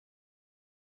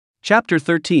Chapter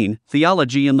 13,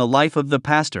 Theology in the Life of the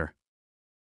Pastor.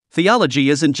 Theology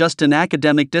isn't just an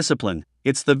academic discipline,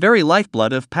 it's the very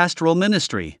lifeblood of pastoral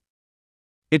ministry.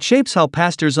 It shapes how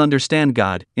pastors understand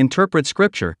God, interpret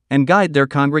Scripture, and guide their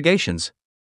congregations.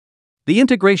 The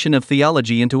integration of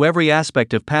theology into every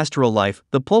aspect of pastoral life,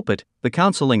 the pulpit, the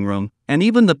counseling room, and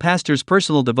even the pastor's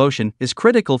personal devotion, is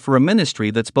critical for a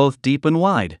ministry that's both deep and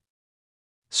wide.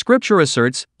 Scripture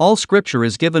asserts, all Scripture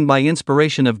is given by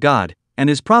inspiration of God, and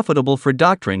is profitable for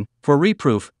doctrine, for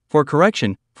reproof, for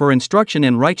correction, for instruction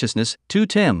in righteousness. 2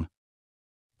 Tim.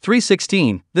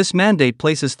 3:16. This mandate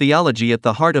places theology at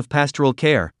the heart of pastoral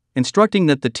care, instructing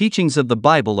that the teachings of the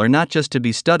Bible are not just to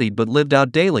be studied but lived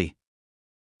out daily.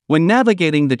 When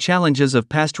navigating the challenges of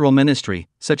pastoral ministry,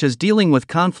 such as dealing with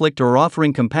conflict or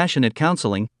offering compassionate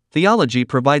counseling, theology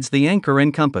provides the anchor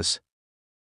and compass.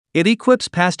 It equips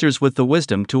pastors with the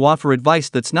wisdom to offer advice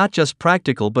that's not just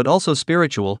practical but also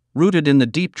spiritual, rooted in the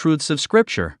deep truths of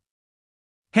Scripture.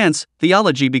 Hence,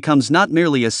 theology becomes not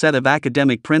merely a set of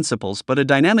academic principles but a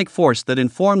dynamic force that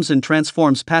informs and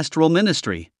transforms pastoral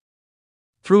ministry.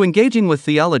 Through engaging with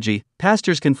theology,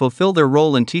 pastors can fulfill their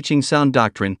role in teaching sound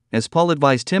doctrine, as Paul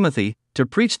advised Timothy, to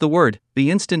preach the word, be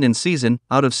instant in season,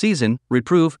 out of season,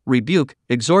 reprove, rebuke,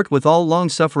 exhort with all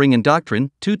long-suffering and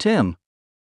doctrine. 2 Tim.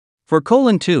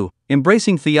 4:2,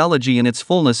 embracing theology in its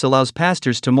fullness allows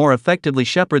pastors to more effectively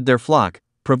shepherd their flock,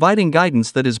 providing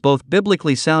guidance that is both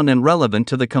biblically sound and relevant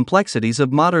to the complexities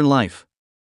of modern life.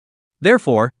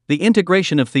 Therefore, the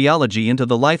integration of theology into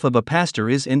the life of a pastor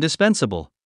is indispensable.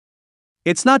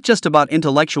 It's not just about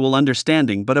intellectual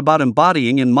understanding but about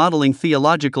embodying and modeling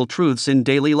theological truths in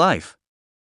daily life.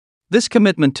 This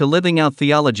commitment to living out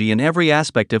theology in every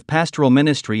aspect of pastoral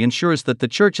ministry ensures that the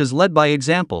church is led by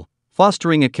example,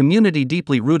 fostering a community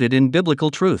deeply rooted in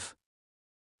biblical truth.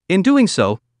 In doing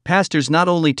so, pastors not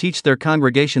only teach their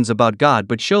congregations about God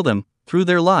but show them, through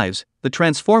their lives, the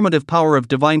transformative power of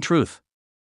divine truth.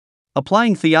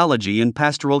 Applying theology in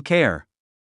pastoral care.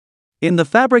 In the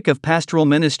fabric of pastoral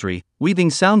ministry, weaving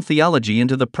sound theology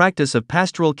into the practice of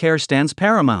pastoral care stands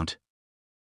paramount.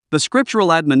 The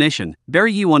scriptural admonition, bear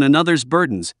ye one another's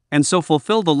burdens, and so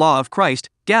fulfill the law of Christ,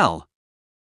 Gal.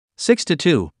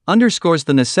 6:2, underscores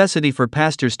the necessity for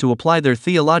pastors to apply their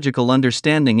theological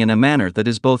understanding in a manner that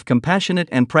is both compassionate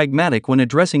and pragmatic when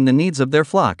addressing the needs of their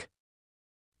flock.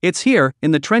 It's here, in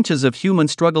the trenches of human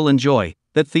struggle and joy,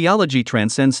 that theology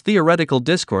transcends theoretical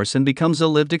discourse and becomes a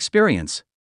lived experience.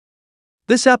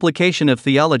 This application of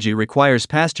theology requires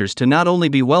pastors to not only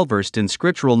be well-versed in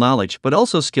scriptural knowledge but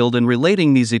also skilled in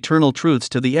relating these eternal truths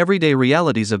to the everyday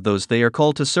realities of those they are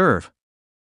called to serve.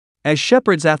 As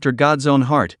shepherds after God's own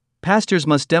heart, pastors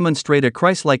must demonstrate a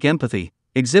Christ-like empathy,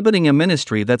 exhibiting a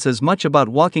ministry that's as much about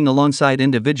walking alongside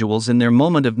individuals in their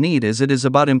moment of need as it is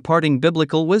about imparting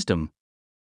biblical wisdom.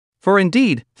 For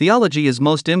indeed, theology is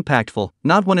most impactful,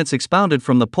 not when it's expounded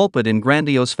from the pulpit in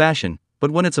grandiose fashion,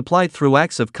 but when it's applied through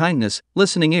acts of kindness,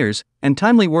 listening ears, and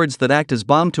timely words that act as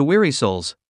balm to weary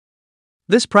souls.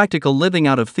 This practical living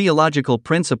out of theological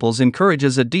principles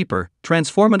encourages a deeper,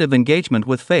 transformative engagement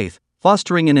with faith,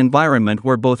 fostering an environment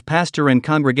where both pastor and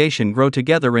congregation grow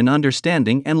together in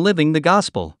understanding and living the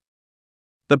gospel.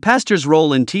 The pastor's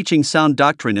role in teaching sound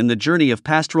doctrine in the journey of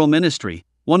pastoral ministry.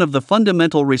 One of the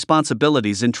fundamental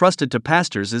responsibilities entrusted to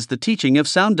pastors is the teaching of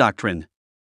sound doctrine.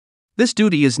 This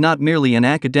duty is not merely an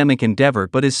academic endeavor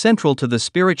but is central to the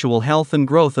spiritual health and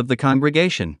growth of the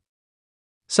congregation.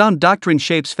 Sound doctrine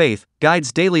shapes faith,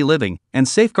 guides daily living, and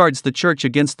safeguards the church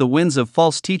against the winds of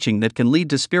false teaching that can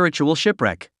lead to spiritual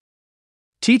shipwreck.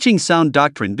 Teaching sound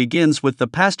doctrine begins with the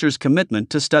pastor's commitment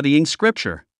to studying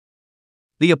Scripture.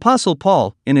 The Apostle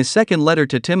Paul, in his second letter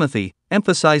to Timothy,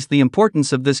 emphasized the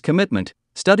importance of this commitment.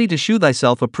 Study to shew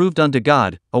thyself approved unto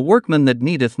God, a workman that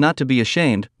needeth not to be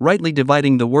ashamed, rightly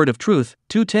dividing the word of truth.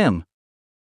 2 Tim.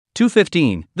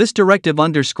 2:15. This directive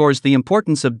underscores the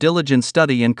importance of diligent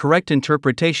study and correct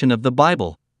interpretation of the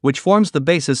Bible, which forms the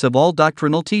basis of all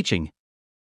doctrinal teaching.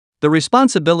 The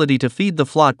responsibility to feed the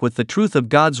flock with the truth of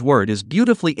God's word is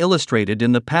beautifully illustrated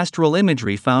in the pastoral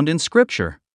imagery found in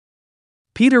Scripture.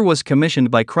 Peter was commissioned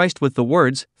by Christ with the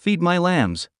words, "Feed my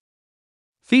lambs.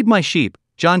 Feed my sheep,"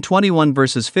 John 21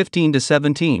 verses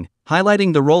 15-17,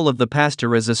 highlighting the role of the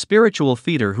pastor as a spiritual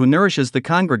feeder who nourishes the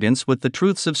congregants with the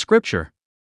truths of Scripture.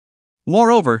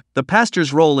 Moreover, the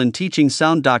pastor's role in teaching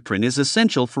sound doctrine is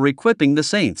essential for equipping the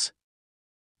saints.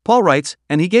 Paul writes,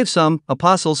 "And he gave some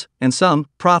apostles, and some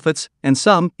prophets, and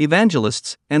some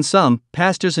evangelists, and some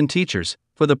pastors and teachers,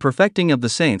 for the perfecting of the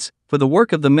saints, for the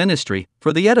work of the ministry,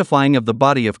 for the edifying of the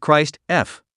body of Christ."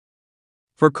 F.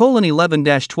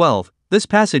 4:11-12, this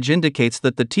passage indicates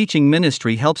that the teaching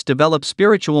ministry helps develop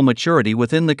spiritual maturity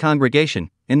within the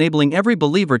congregation, enabling every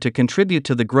believer to contribute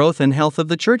to the growth and health of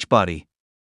the church body.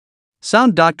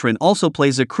 Sound doctrine also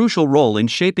plays a crucial role in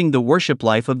shaping the worship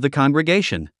life of the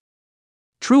congregation.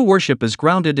 True worship is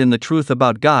grounded in the truth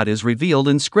about God as revealed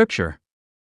in Scripture.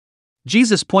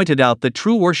 Jesus pointed out that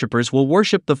true worshipers will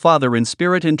worship the Father in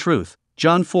spirit and truth,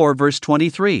 John 4 verse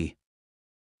 23.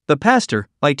 The pastor,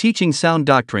 by teaching sound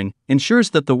doctrine,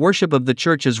 ensures that the worship of the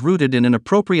church is rooted in an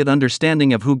appropriate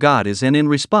understanding of who God is and in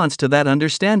response to that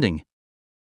understanding.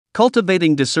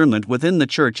 Cultivating discernment within the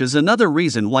church is another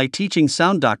reason why teaching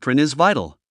sound doctrine is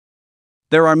vital.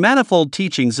 There are manifold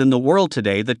teachings in the world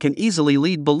today that can easily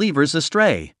lead believers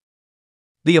astray.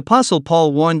 The Apostle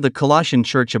Paul warned the Colossian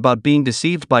church about being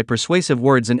deceived by persuasive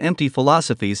words and empty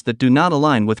philosophies that do not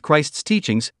align with Christ's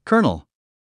teachings, Colonel.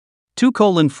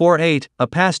 2:4:8, a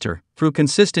pastor, through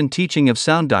consistent teaching of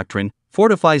sound doctrine,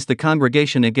 fortifies the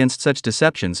congregation against such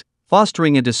deceptions,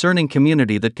 fostering a discerning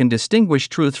community that can distinguish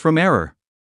truth from error.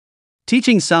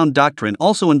 Teaching sound doctrine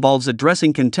also involves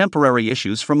addressing contemporary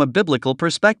issues from a biblical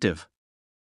perspective.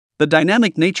 The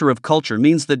dynamic nature of culture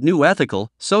means that new ethical,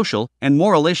 social, and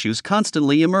moral issues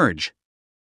constantly emerge.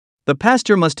 The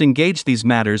pastor must engage these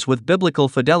matters with biblical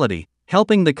fidelity,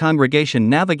 helping the congregation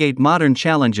navigate modern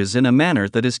challenges in a manner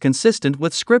that is consistent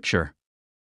with Scripture.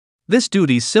 This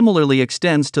duty similarly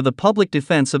extends to the public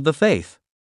defense of the faith.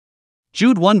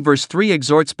 Jude 1 verse 3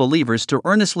 exhorts believers to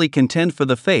earnestly contend for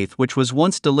the faith which was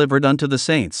once delivered unto the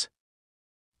saints.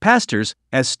 Pastors,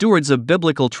 as stewards of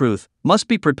biblical truth, must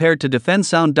be prepared to defend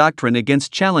sound doctrine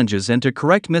against challenges and to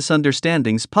correct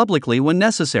misunderstandings publicly when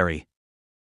necessary.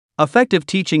 Effective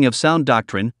teaching of sound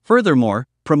doctrine, furthermore,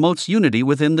 promotes unity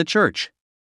within the church.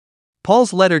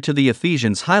 Paul's letter to the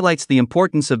Ephesians highlights the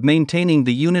importance of maintaining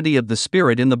the unity of the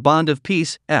Spirit in the bond of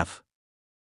peace, F.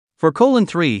 For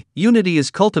 3, unity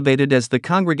is cultivated as the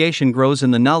congregation grows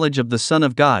in the knowledge of the Son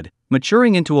of God,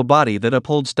 maturing into a body that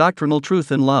upholds doctrinal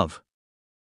truth and love.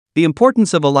 The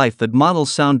importance of a life that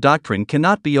models sound doctrine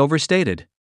cannot be overstated.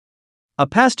 A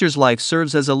pastor's life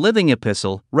serves as a living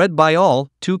epistle, read by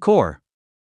all, 2 Cor.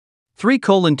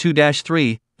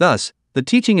 3:2-3, thus, the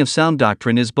teaching of sound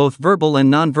doctrine is both verbal and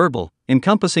nonverbal,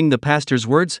 encompassing the pastor's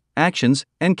words, actions,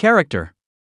 and character.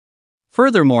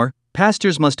 Furthermore,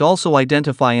 pastors must also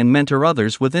identify and mentor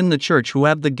others within the church who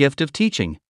have the gift of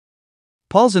teaching.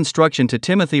 Paul's instruction to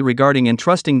Timothy regarding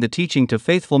entrusting the teaching to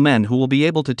faithful men who will be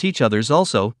able to teach others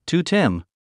also, 2 Tim.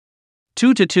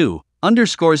 2:2,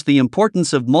 underscores the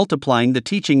importance of multiplying the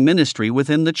teaching ministry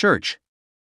within the church.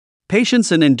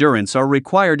 Patience and endurance are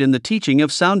required in the teaching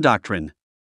of sound doctrine.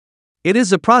 It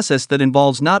is a process that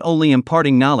involves not only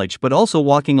imparting knowledge but also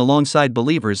walking alongside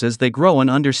believers as they grow in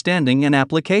understanding and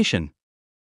application.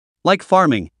 Like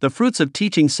farming, the fruits of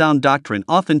teaching sound doctrine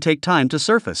often take time to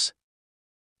surface.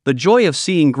 The joy of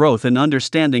seeing growth and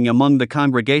understanding among the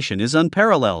congregation is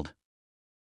unparalleled.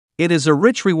 It is a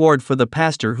rich reward for the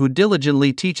pastor who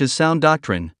diligently teaches sound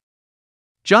doctrine.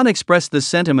 John expressed this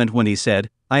sentiment when he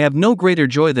said, "I have no greater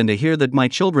joy than to hear that my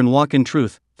children walk in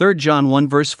truth," 3 John 1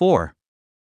 verse 4.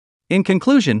 In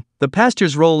conclusion, the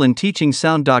pastor's role in teaching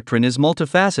sound doctrine is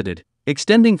multifaceted,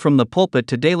 extending from the pulpit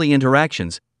to daily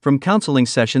interactions, from counseling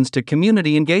sessions to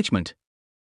community engagement.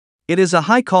 It is a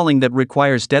high calling that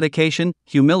requires dedication,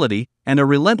 humility, and a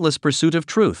relentless pursuit of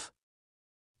truth.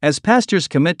 As pastors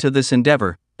commit to this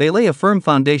endeavor, they lay a firm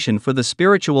foundation for the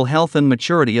spiritual health and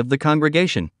maturity of the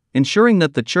congregation, ensuring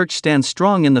that the church stands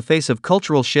strong in the face of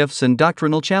cultural shifts and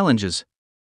doctrinal challenges.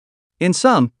 In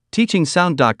sum, teaching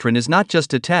sound doctrine is not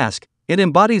just a task, it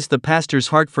embodies the pastor's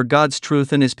heart for God's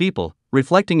truth and his people,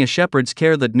 reflecting a shepherd's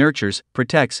care that nurtures,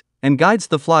 protects, and guides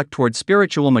the flock toward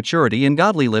spiritual maturity and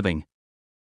godly living.